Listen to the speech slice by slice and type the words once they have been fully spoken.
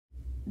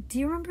Do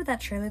you remember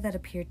that trailer that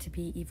appeared to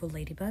be Evil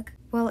Ladybug?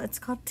 Well, it's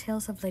called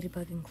Tales of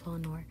Ladybug and Claw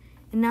Noir,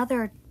 and now there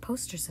are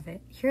posters of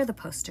it. Here are the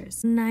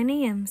posters. 9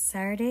 a.m.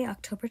 Saturday,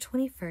 October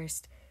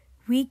 21st,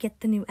 we get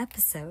the new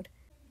episode.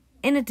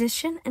 In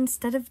addition,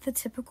 instead of the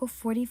typical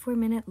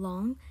 44-minute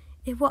long,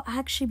 it will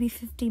actually be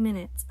 50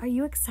 minutes. Are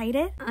you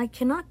excited? I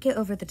cannot get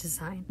over the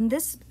design. In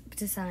this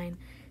design,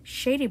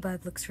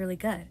 Shadybug looks really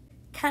good.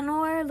 Cat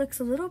Noir looks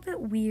a little bit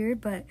weird,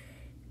 but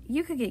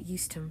you could get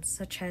used to him,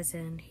 such as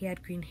in he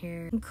had green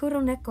hair. And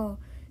Kuroneko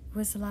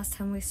was the last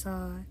time we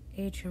saw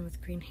Adrian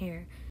with green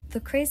hair.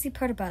 The crazy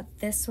part about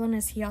this one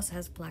is he also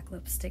has black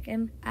lipstick,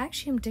 and I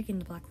actually am digging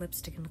the black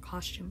lipstick in the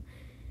costume.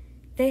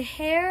 The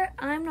hair,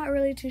 I'm not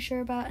really too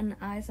sure about, and the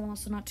eyes I'm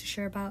also not too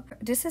sure about.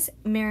 This is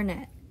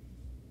Marinette.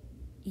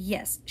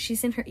 Yes,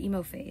 she's in her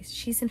emo phase.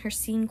 She's in her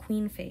scene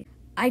queen phase.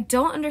 I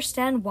don't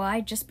understand why,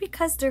 just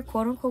because they're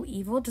quote-unquote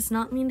evil does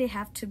not mean they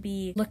have to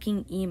be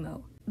looking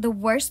emo. The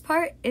worst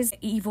part is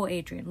evil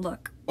Adrian.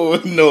 Look.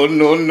 Oh, no,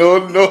 no,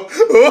 no, no.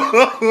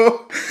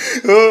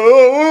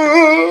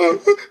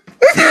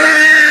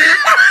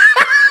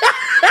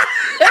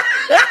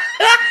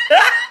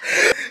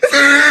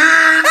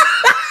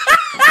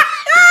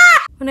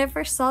 When I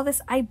first saw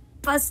this, I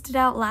busted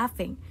out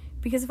laughing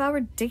because of how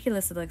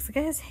ridiculous it looks. Look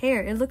at his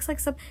hair. It looks like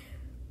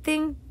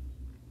something.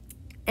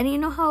 And you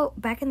know how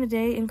back in the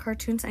day in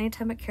cartoons,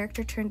 anytime a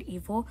character turned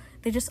evil,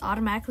 they just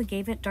automatically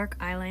gave it dark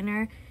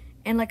eyeliner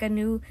and like a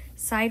new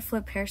side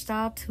flip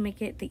hairstyle to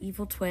make it the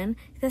evil twin?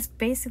 That's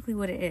basically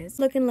what it is.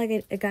 Looking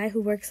like a guy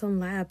who works on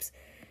labs.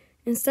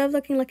 Instead of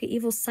looking like an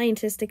evil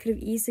scientist, they could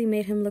have easily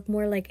made him look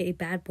more like a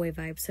bad boy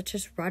vibe, such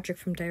as Roderick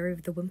from Diary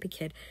of the Wimpy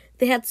Kid.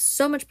 They had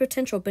so much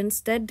potential, but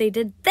instead they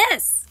did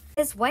this!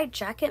 His white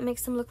jacket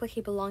makes him look like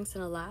he belongs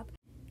in a lab.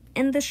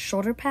 And the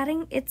shoulder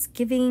padding, it's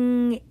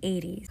giving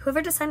 80s.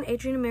 Whoever designed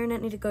Adrian and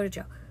Marinette need to go to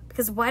jail.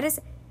 Because why does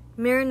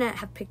Marinette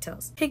have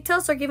pigtails?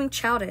 Pigtails are giving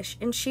childish,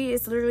 and she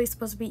is literally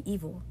supposed to be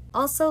evil.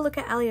 Also, look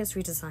at Alia's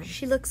redesign.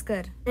 She looks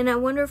good. And I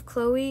wonder if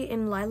Chloe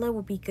and Lila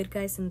will be good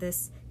guys in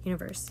this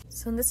universe.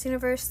 So in this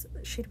universe,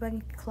 Shadybug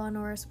and Claw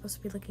Noir is supposed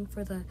to be looking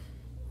for the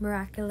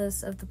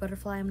Miraculous of the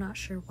butterfly. I'm not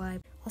sure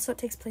why. Also, it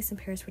takes place in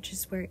Paris, which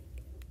is where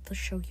the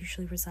show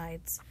usually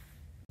resides.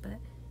 But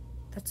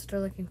that's what they're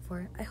looking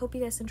for. I hope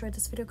you guys enjoyed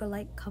this video. Go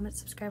like, comment,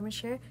 subscribe, and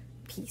share.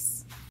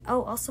 Peace.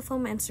 Oh, also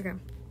follow my Instagram.